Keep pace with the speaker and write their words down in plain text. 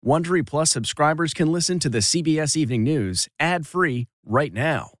Wondery Plus subscribers can listen to the CBS Evening News ad-free right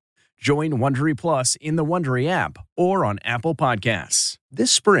now. Join Wondery Plus in the Wondery app or on Apple Podcasts.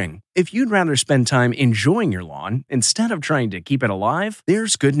 This spring, if you'd rather spend time enjoying your lawn instead of trying to keep it alive,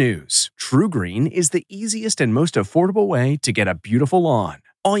 there's good news. True Green is the easiest and most affordable way to get a beautiful lawn.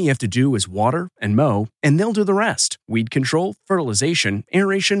 All you have to do is water and mow, and they'll do the rest. Weed control, fertilization,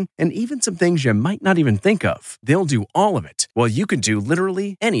 aeration, and even some things you might not even think of. They'll do all of it, while you can do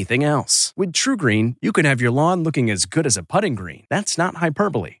literally anything else. With True Green, you can have your lawn looking as good as a putting green. That's not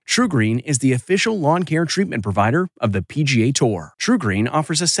hyperbole. True Green is the official lawn care treatment provider of the PGA Tour. True Green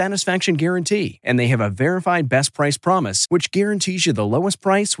offers a satisfaction guarantee, and they have a verified best price promise, which guarantees you the lowest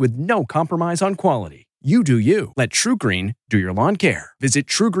price with no compromise on quality. You do you. Let True Green do your lawn care. Visit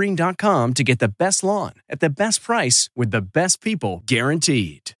TrueGreen.com to get the best lawn at the best price with the best people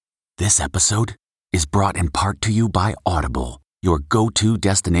guaranteed. This episode is brought in part to you by Audible, your go-to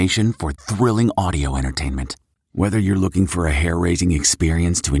destination for thrilling audio entertainment. Whether you're looking for a hair-raising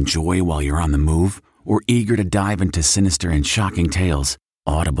experience to enjoy while you're on the move or eager to dive into sinister and shocking tales,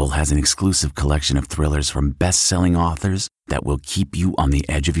 Audible has an exclusive collection of thrillers from best-selling authors that will keep you on the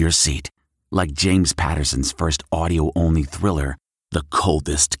edge of your seat. Like James Patterson's first audio-only thriller, The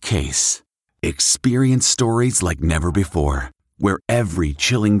Coldest Case. Experience stories like never before, where every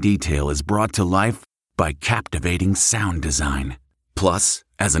chilling detail is brought to life by captivating sound design. Plus,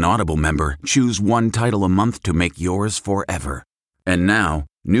 as an Audible member, choose one title a month to make yours forever. And now,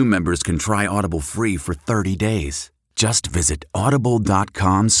 new members can try Audible free for 30 days. Just visit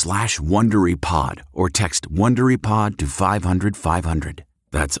audible.com/WonderyPod or text WonderyPod to 500-500.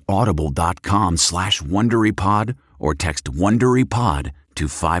 That's audible.com/WonderyPod or text WonderyPod to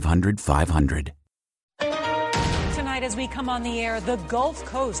 500-500. Tonight as we come on the air, the Gulf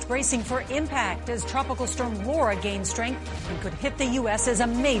Coast bracing for impact as Tropical Storm Norah gains strength and could hit the U.S. as a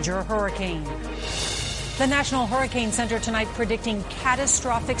major hurricane. The National Hurricane Center tonight predicting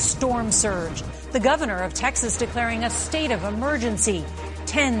catastrophic storm surge. The governor of Texas declaring a state of emergency.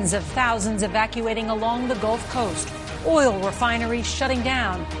 Tens of thousands evacuating along the Gulf Coast. Oil refineries shutting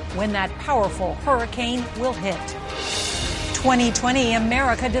down when that powerful hurricane will hit. 2020,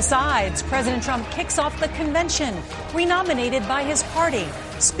 America decides. President Trump kicks off the convention, renominated by his party,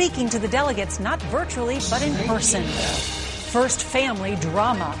 speaking to the delegates not virtually but in person. First family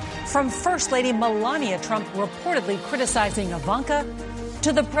drama, from First Lady Melania Trump reportedly criticizing Ivanka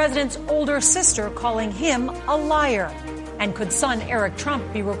to the president's older sister calling him a liar. And could son Eric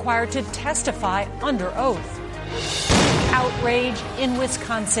Trump be required to testify under oath? Outrage in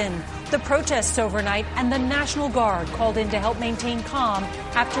Wisconsin. The protests overnight and the National Guard called in to help maintain calm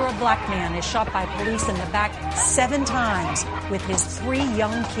after a black man is shot by police in the back 7 times with his 3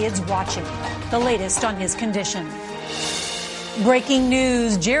 young kids watching. The latest on his condition. Breaking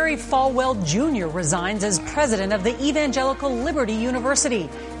news. Jerry Falwell Jr. resigns as president of the Evangelical Liberty University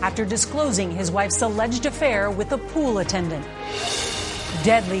after disclosing his wife's alleged affair with a pool attendant.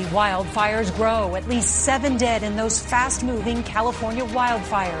 Deadly wildfires grow. At least 7 dead in those fast-moving California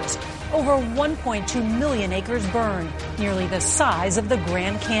wildfires. Over 1.2 million acres burned, nearly the size of the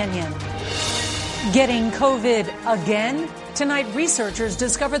Grand Canyon. Getting COVID again? Tonight, researchers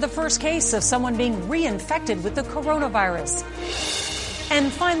discover the first case of someone being reinfected with the coronavirus.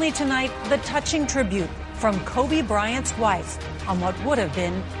 And finally tonight, the touching tribute from Kobe Bryant's wife on what would have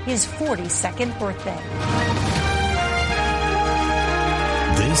been his 42nd birthday.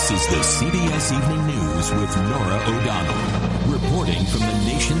 This is the CBS Evening News with Norah O'Donnell, reporting from the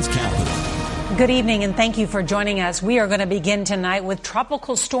nation's capital. Good evening, and thank you for joining us. We are going to begin tonight with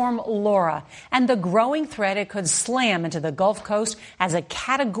Tropical Storm Norah and the growing threat it could slam into the Gulf Coast as a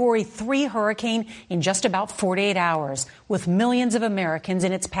Category 3 hurricane in just about 48 hours, with millions of Americans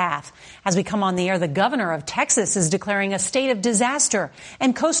in its path. As we come on the air, the governor of Texas is declaring a state of disaster,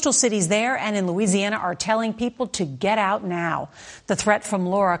 and coastal cities there and in Louisiana are telling people to get out now. The threat from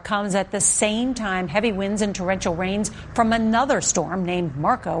Norah comes at the same time heavy winds and torrential rains from another storm named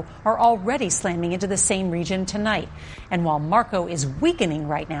Marco are already slamming into the same region tonight. And while Marco is weakening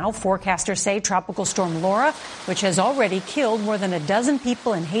right now, forecasters say Tropical Storm Norah, which has already killed more than a dozen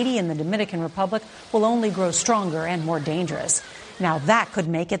people in Haiti and the Dominican Republic, will only grow stronger and more dangerous. Now that could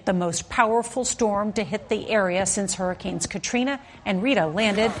make it the most powerful storm to hit the area since Hurricanes Katrina and Rita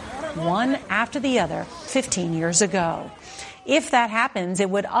landed one after the other 15 years ago. If that happens,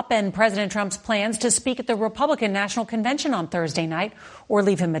 it would upend President Trump's plans to speak at the Republican National Convention on Thursday night or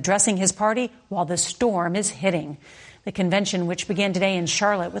leave him addressing his party while the storm is hitting. The convention, which began today in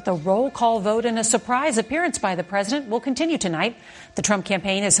Charlotte with a roll call vote and a surprise appearance by the president, will continue tonight. The Trump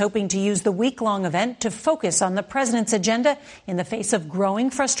campaign is hoping to use the week-long event to focus on the president's agenda in the face of growing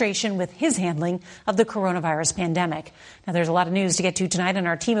frustration with his handling of the coronavirus pandemic. Now, there's a lot of news to get to tonight, and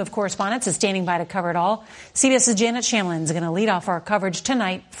our team of correspondents is standing by to cover it all. CBS's Janet Shamlin is going to lead off our coverage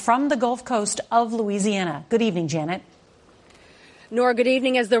tonight from the Gulf Coast of Louisiana. Good evening, Janet. Norah, good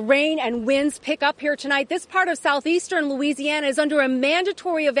evening. As the rain and winds pick up here tonight, this part of southeastern Louisiana is under a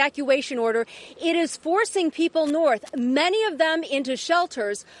mandatory evacuation order. It is forcing people north, many of them into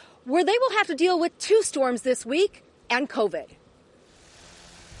shelters, where they will have to deal with 2 storms this week and COVID.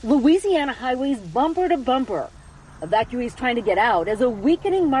 Louisiana highways bumper to bumper. Evacuees trying to get out as a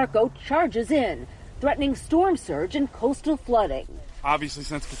weakening Marco charges in, threatening storm surge and coastal flooding. Obviously,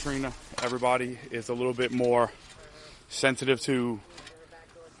 since Katrina, everybody is a little bit more sensitive to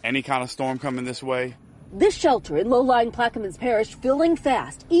any kind of storm coming this way. This shelter in low-lying Plaquemines Parish filling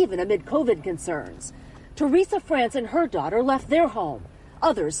fast, even amid COVID concerns. Teresa France and her daughter left their home.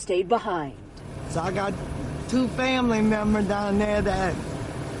 Others stayed behind. So I got 2 family members down there that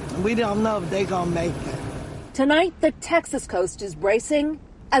we don't know if they're going to make it. Tonight, the Texas coast is bracing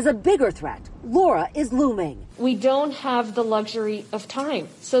as a bigger threat. Laura is looming. We don't have the luxury of time,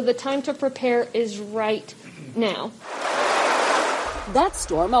 so the time to prepare is right now. That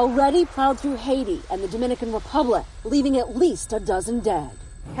storm already plowed through Haiti and the Dominican Republic, leaving at least a dozen dead.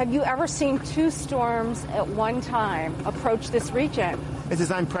 Have you ever seen 2 storms at one time approach this region? This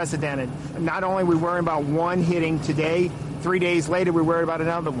is unprecedented. Not only are we worrying about one hitting today, 3 days later we're worried about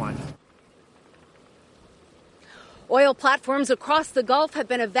another one. Oil platforms across the Gulf have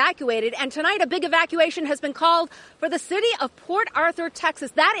been evacuated, and tonight a big evacuation has been called for the city of Port Arthur,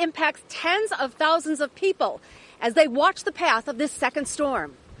 Texas. That impacts tens of thousands of people as they watch the path of this second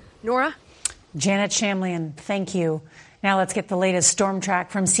storm. Norah? Janet Shamlian, thank you. Now let's get the latest storm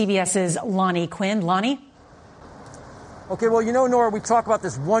track from CBS's Lonnie Quinn. Lonnie? Okay, well, you know, Norah, we talk about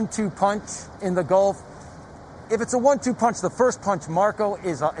this 1-2 punch in the Gulf. If it's a 1-2 punch, the first punch, Marco,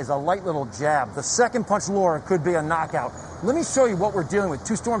 is a light little jab. The second punch, Laura, could be a knockout. Let me show you what we're dealing with.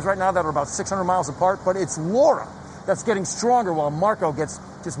 2 storms right now that are about 600 miles apart, but it's Laura that's getting stronger while Marco gets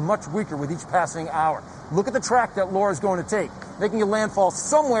just much weaker with each passing hour. Look at the track that Laura's going to take, making a landfall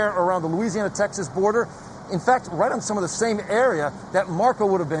somewhere around the Louisiana-Texas border. In fact, right on some of the same area that Marco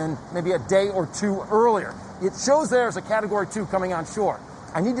would have been maybe a day or 2 earlier. It shows there as a Category 2 coming on shore.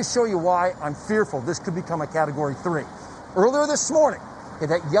 I need to show you why I'm fearful this could become a Category 3. Earlier this morning,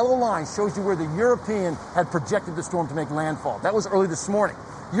 that yellow line shows you where the European had projected the storm to make landfall. That was early this morning.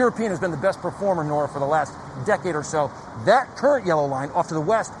 European has been the best performer, Norah, for the last decade or so. That current yellow line off to the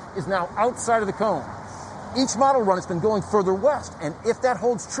west is now outside of the cone. Each model run has been going further west, and if that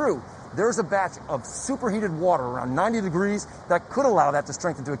holds true, there's a batch of superheated water around 90 degrees that could allow that to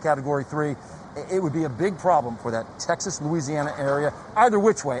strengthen to a Category 3. It would be a big problem for that Texas-Louisiana area. Either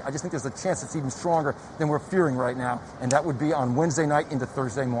which way, I just think there's a chance it's even stronger than we're fearing right now, and that would be on Wednesday night into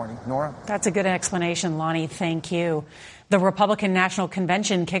Thursday morning. Norah? That's a good explanation, Lonnie. Thank you. The Republican National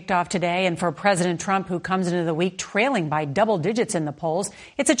Convention kicked off today, and for President Trump, who comes into the week trailing by double digits in the polls,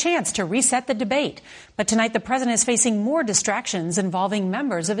 it's a chance to reset the debate. But tonight, the president is facing more distractions involving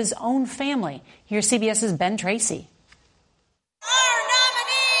members of his own family. Here's CBS's Ben Tracy.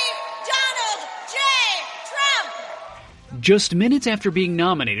 Just minutes after being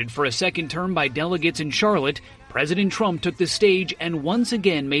nominated for a second term by delegates in Charlotte, President Trump took the stage and once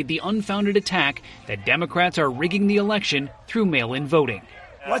again made the unfounded attack that Democrats are rigging the election through mail-in voting.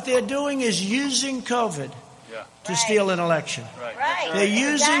 What they're doing is using COVID to steal an election. They're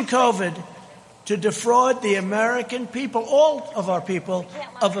using COVID to defraud the American people, all of our people,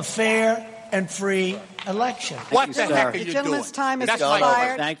 of a fair and free election. What the heck are you doing? The gentleman's time is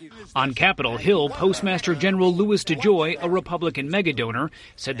expired. Thank you. On Capitol Hill, Postmaster General Louis DeJoy, a Republican megadonor,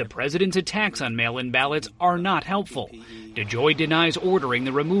 said the president's attacks on mail-in ballots are not helpful. DeJoy denies ordering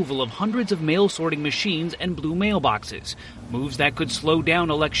the removal of hundreds of mail sorting machines and blue mailboxes, moves that could slow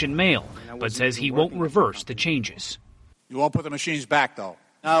down election mail, but says he won't reverse the changes. You won't put the machines back, though?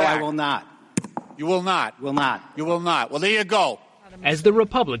 No, I will not. You will not? Will not. You will not. Well, there you go. As the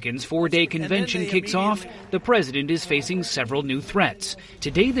Republicans' 4-day convention kicks off, the president is facing several new threats.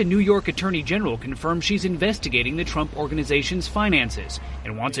 Today, the New York Attorney General confirmed she's investigating the Trump Organization's finances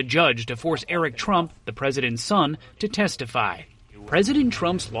and wants a judge to force Eric Trump, the president's son, to testify. President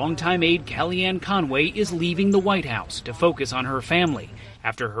Trump's longtime aide Kellyanne Conway is leaving the White House to focus on her family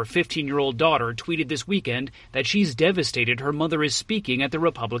after her 15-year-old daughter tweeted this weekend that she's devastated her mother is speaking at the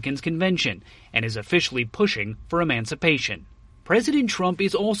Republicans' convention and is officially pushing for emancipation. President Trump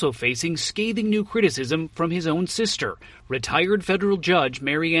is also facing scathing new criticism from his own sister, retired federal judge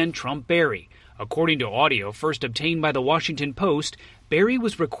Marianne Trump Barry. According to audio first obtained by the Washington Post, Barry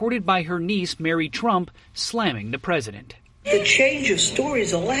was recorded by her niece, Mary Trump, slamming the president. The change of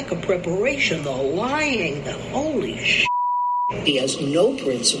stories, the lack of preparation, the lying, the holy shit. He has no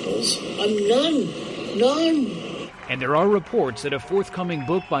principles. None. And there are reports that a forthcoming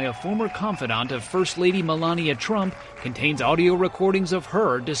book by a former confidant of First Lady Melania Trump contains audio recordings of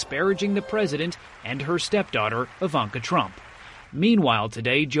her disparaging the president and her stepdaughter, Ivanka Trump. Meanwhile,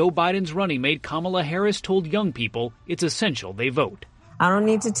 today, Joe Biden's running mate Kamala Harris told young people it's essential they vote. I don't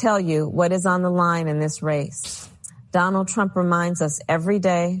need to tell you what is on the line in this race. Donald Trump reminds us every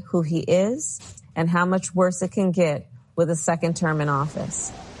day who he is and how much worse it can get with a second term in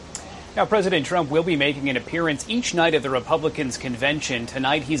office. Now, President Trump will be making an appearance each night at the Republicans' convention.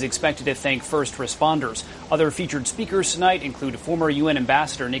 Tonight, he's expected to thank first responders. Other featured speakers tonight include former UN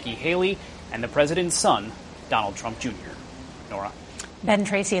Ambassador Nikki Haley and the president's son, Donald Trump Jr. Norah. Ben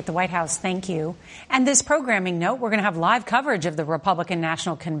Tracy at the White House, thank you. And this programming note, we're going to have live coverage of the Republican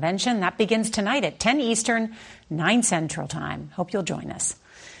National Convention. That begins tonight at 10 Eastern, 9 Central Time. Hope you'll join us.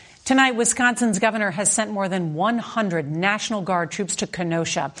 Tonight, Wisconsin's governor has sent more than 100 National Guard troops to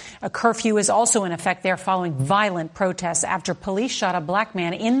Kenosha. A curfew is also in effect there following violent protests after police shot a black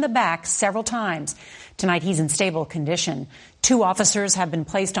man in the back several times. Tonight, he's in stable condition. 2 officers have been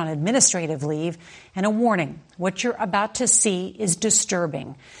placed on administrative leave. And a warning, what you're about to see is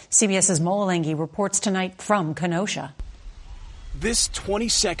disturbing. CBS's Molengi reports tonight from Kenosha. This 20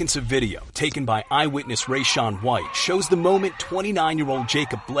 seconds of video taken by eyewitness Rayshawn White shows the moment 29-year-old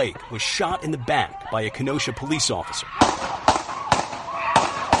Jacob Blake was shot in the back by a Kenosha police officer.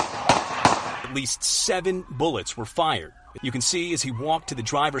 At least 7 bullets were fired. You can see as he walked to the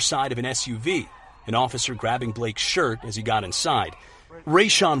driver's side of an SUV, an officer grabbing Blake's shirt as he got inside.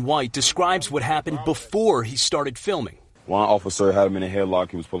 Rayshawn White describes what happened before he started filming. One officer had him in a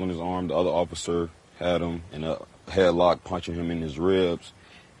headlock. He was pulling his arm. The other officer had him in a headlock, punching him in his ribs,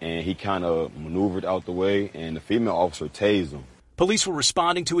 and he kind of maneuvered out the way, and the female officer tased him. Police were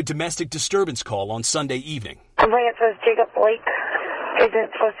responding to a domestic disturbance call on Sunday evening. Complainant says Jacob Blake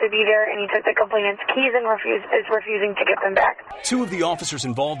isn't supposed to be there, and he took the complainant's keys and is refusing to give them back. 2 of the officers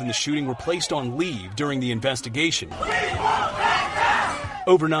involved in the shooting were placed on leave during the investigation.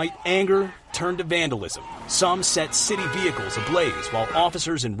 Overnight, anger turned to vandalism. Some set city vehicles ablaze while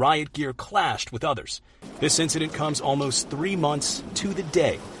officers in riot gear clashed with others. This incident comes almost 3 months to the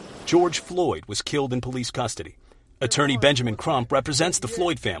day George Floyd was killed in police custody. Attorney Benjamin Crump represents the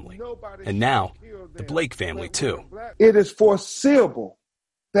Floyd family, and now the Blake family, too. It is foreseeable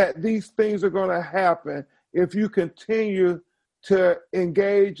that these things are going to happen if you continue to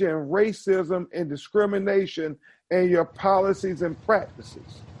engage in racism and discrimination in your policies and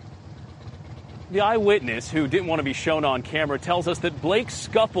practices. The eyewitness, who didn't want to be shown on camera, tells us that Blake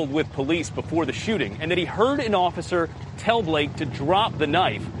scuffled with police before the shooting and that he heard an officer tell Blake to drop the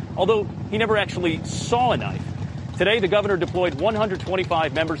knife, although he never actually saw a knife. Today, the governor deployed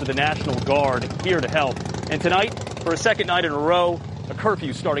 125 members of the National Guard here to help. And tonight, for a second night in a row, a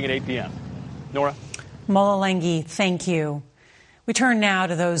curfew starting at 8 p.m. Norah? Molengi, thank you. We turn now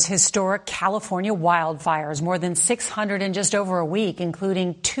to those historic California wildfires, more than 600 in just over a week,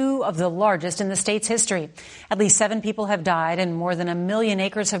 including 2 of the largest in the state's history. At least 7 people have died and more than 1 million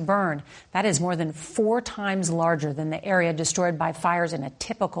acres have burned. That is more than 4 times larger than the area destroyed by fires in a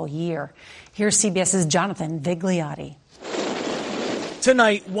typical year. Here's CBS's Jonathan Vigliotti.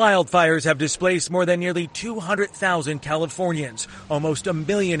 Tonight, wildfires have displaced more than nearly 200,000 Californians. Almost 1.5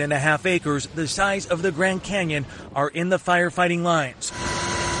 million acres, the size of the Grand Canyon, are in the firefighting lines.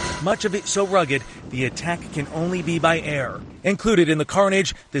 Much of it so rugged, the attack can only be by air. Included in the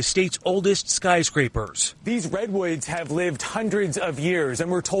carnage, the state's oldest skyscrapers. These redwoods have lived hundreds of years,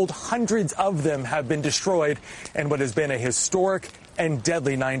 and we're told hundreds of them have been destroyed in what has been a historic and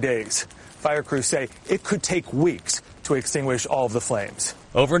deadly 9 days. Fire crews say it could take weeks to extinguish all of the flames.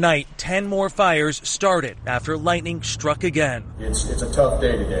 Overnight, 10 more fires started after lightning struck again. It's a tough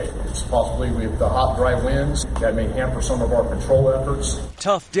day today. It's possibly with the hot, dry winds that may hamper some of our control efforts.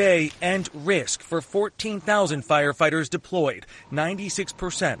 Tough day and risk for 14,000 firefighters deployed,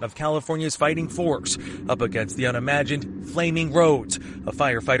 96% of California's fighting force, up against the unimagined flaming roads. A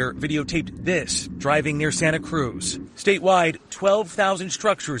firefighter videotaped this driving near Santa Cruz. Statewide, 12,000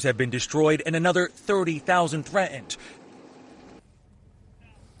 structures have been destroyed and another 30,000 threatened.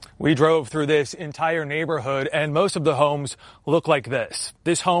 We drove through this entire neighborhood, and most of the homes look like this.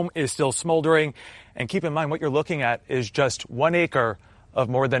 This home is still smoldering, and keep in mind what you're looking at is just 1 acre of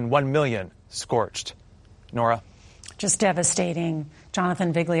more than 1 million scorched. Norah? Just devastating.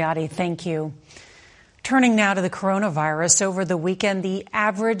 Jonathan Vigliotti, thank you. Turning now to the coronavirus, over the weekend, the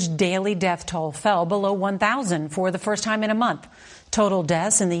average daily death toll fell below 1,000 for the first time in a month. Total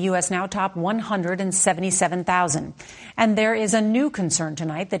deaths in the U.S. now top 177,000. And there is a new concern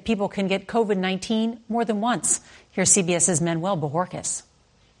tonight that people can get COVID-19 more than once. Here's CBS's Manuel Bojorquez.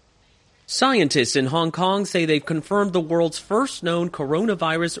 Scientists in Hong Kong say they've confirmed the world's first known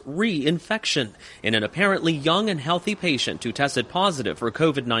coronavirus reinfection in an apparently young and healthy patient who tested positive for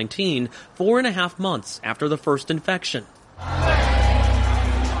COVID-19 4.5 months after the first infection.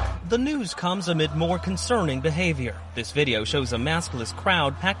 The news comes amid more concerning behavior. This video shows a maskless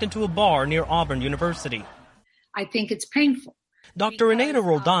crowd packed into a bar near Auburn University. I think it's painful. Dr. Renata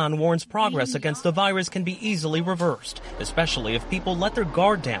Roldan warns progress against the virus can be easily reversed, especially if people let their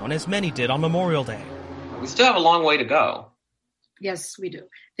guard down, as many did on Memorial Day. We still have a long way to go. Yes, we do.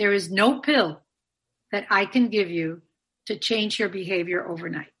 There is no pill that I can give you to change your behavior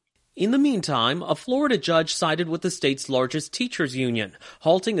overnight. In the meantime, a Florida judge sided with the state's largest teachers union,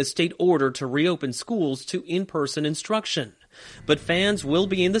 halting a state order to reopen schools to in-person instruction. But fans will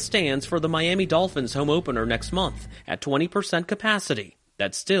be in the stands for the Miami Dolphins home opener next month at 20% capacity.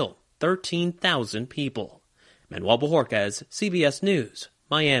 That's still 13,000 people. Manuel Bojorquez, CBS News,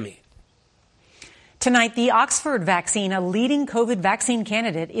 Miami. Tonight, the Oxford vaccine, a leading COVID vaccine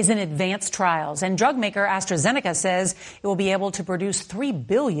candidate, is in advanced trials, and drug maker AstraZeneca says it will be able to produce 3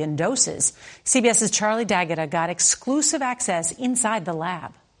 billion doses. CBS's Charlie D'Agata got exclusive access inside the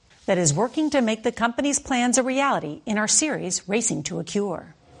lab that is working to make the company's plans a reality in our series, Racing to a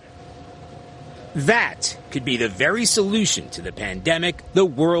Cure. That could be the very solution to the pandemic the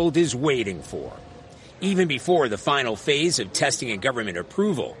world is waiting for. Even before the final phase of testing and government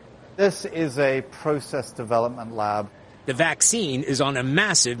approval, this is a process development lab. The vaccine is on a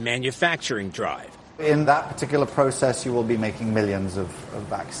massive manufacturing drive. In that particular process, you will be making millions of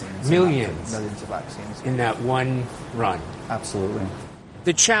vaccines. Millions of vaccines. In that one run. Absolutely.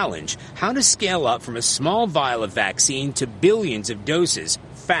 The challenge, how to scale up from a small vial of vaccine to billions of doses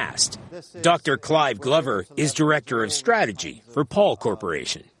fast. Dr. Clive Glover is Director of Strategy for Pall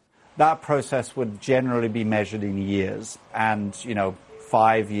Corporation. That process would generally be measured in years, and,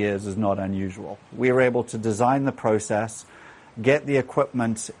 5 years is not unusual. We were able to design the process, get the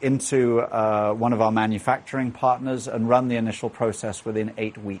equipment into one of our manufacturing partners, and run the initial process within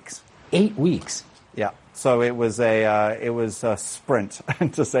 8 weeks. 8 weeks? Yeah. So it was a sprint,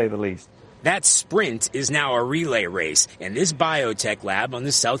 to say the least. That sprint is now a relay race, and this biotech lab on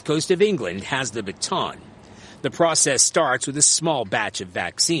the south coast of England has the baton. The process starts with a small batch of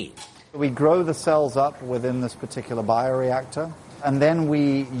vaccine. We grow the cells up within this particular bioreactor, and then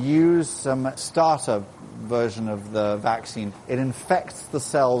we use some starter version of the vaccine. It infects the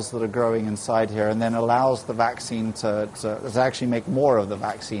cells that are growing inside here and then allows the vaccine to actually make more of the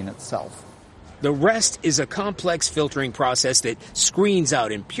vaccine itself. The rest is a complex filtering process that screens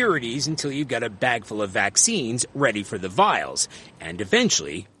out impurities until you've got a bag full of vaccines ready for the vials, and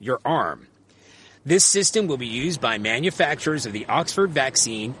eventually your arm. This system will be used by manufacturers of the Oxford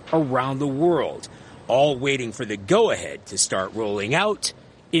vaccine around the world, all waiting for the go-ahead to start rolling out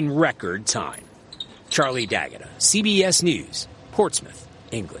in record time. Charlie D'Agata, CBS News, Portsmouth,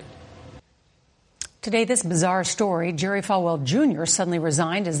 England. Today, this bizarre story. Jerry Falwell Jr. suddenly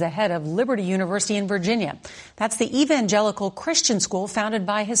resigned as the head of Liberty University in Virginia. That's the evangelical Christian school founded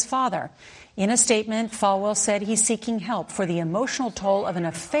by his father. In a statement, Falwell said he's seeking help for the emotional toll of an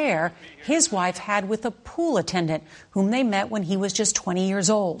affair his wife had with a pool attendant whom they met when he was just 20 years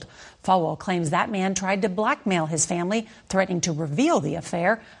old. Falwell claims that man tried to blackmail his family, threatening to reveal the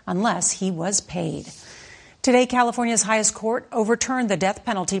affair unless he was paid. Today, California's highest court overturned the death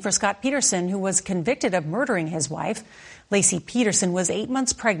penalty for Scott Peterson, who was convicted of murdering his wife. Lacey Peterson was 8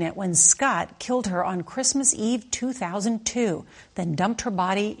 months pregnant when Scott killed her on Christmas Eve 2002, then dumped her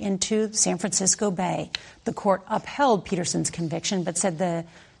body into San Francisco Bay. The court upheld Peterson's conviction, but said the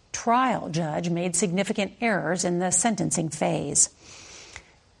trial judge made significant errors in the sentencing phase.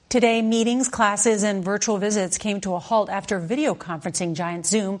 Today, meetings, classes, and virtual visits came to a halt after video conferencing giant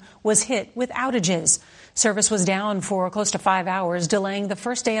Zoom was hit with outages. Service was down for close to 5 hours, delaying the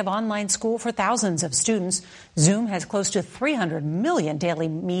first day of online school for thousands of students. Zoom has close to 300 million daily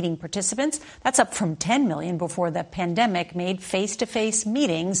meeting participants. That's up from 10 million before the pandemic made face-to-face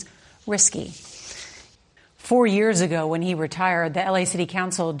meetings risky. 4 years ago, when he retired, the LA City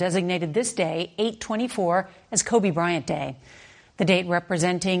Council designated this day, 8/24, as Kobe Bryant Day, the date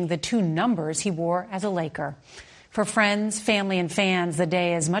representing the two numbers he wore as a Laker. For friends, family, and fans, the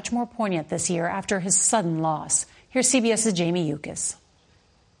day is much more poignant this year after his sudden loss. Here's CBS's Jamie Yukas.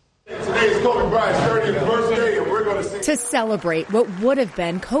 Today is Kobe Bryant's 30th birthday, and we're going To celebrate what would have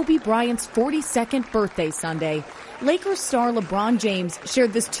been Kobe Bryant's 42nd birthday Sunday, Lakers star LeBron James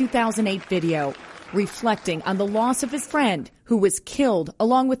shared this 2008 video, reflecting on the loss of his friend who was killed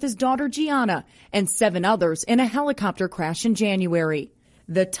along with his daughter Gianna and 7 others in a helicopter crash in January.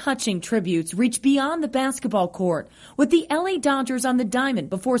 The touching tributes reach beyond the basketball court, with the LA Dodgers on the diamond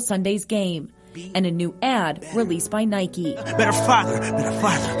before Sunday's game, and a new ad released by Nike. Better father, better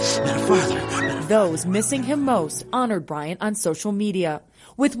father, better father. Those missing him most honored Bryant on social media,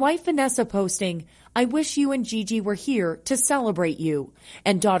 with wife Vanessa posting, "I wish you and Gigi were here to celebrate you,"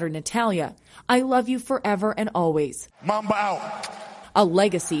 and daughter Natalia, "I love you forever and always." Mamba out. A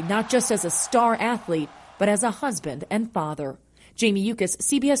legacy not just as a star athlete, but as a husband and father. Jamie Yukas,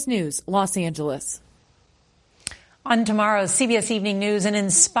 CBS News, Los Angeles. On tomorrow's CBS Evening News, an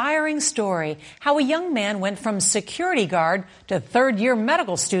inspiring story, how a young man went from security guard to third-year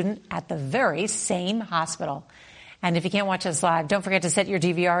medical student at the very same hospital. And if you can't watch us live, don't forget to set your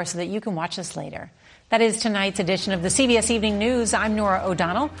DVR so that you can watch us later. That is tonight's edition of the CBS Evening News. I'm Norah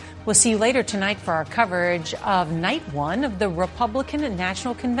O'Donnell. We'll see you later tonight for our coverage of Night 1 of the Republican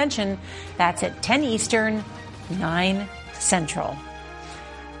National Convention. That's at 10 Eastern, 9 Central.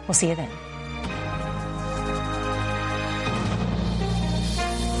 We'll see you then.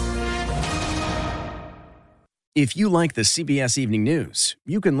 If you like the CBS Evening News,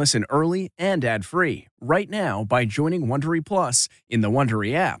 you can listen early and ad-free right now by joining Wondery Plus in the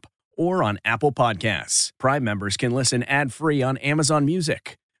Wondery app or on Apple Podcasts. Prime members can listen ad-free on Amazon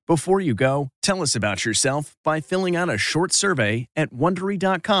Music. Before you go, tell us about yourself by filling out a short survey at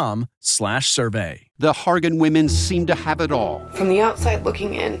Wondery.com/survey. The Hargan women seem to have it all. From the outside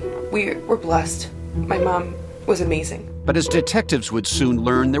looking in, we're blessed. My mom was amazing. But as detectives would soon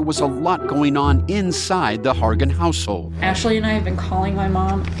learn, there was a lot going on inside the Hargan household. Ashley and I have been calling my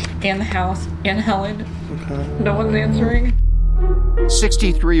mom and the house and Helen. Okay. No one's answering.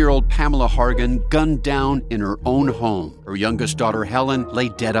 63-year-old Pamela Hargan gunned down in her own home. Her youngest daughter, Helen, lay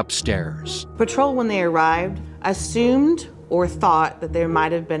dead upstairs. Patrol, when they arrived, assumed or thought that there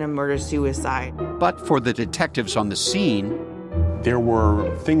might have been a murder-suicide. But for the detectives on the scene, there were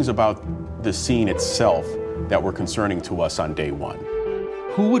things about the scene itself that were concerning to us on day one.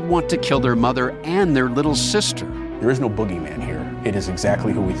 Who would want to kill their mother and their little sister? There is no boogeyman here. It is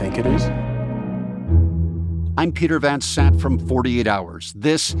exactly who we think it is. I'm Peter Van Sant from 48 Hours.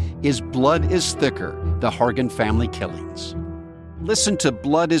 This is Blood is Thicker, the Hargan family killings. Listen to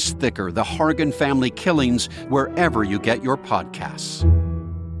Blood is Thicker, the Hargan family killings, wherever you get your podcasts.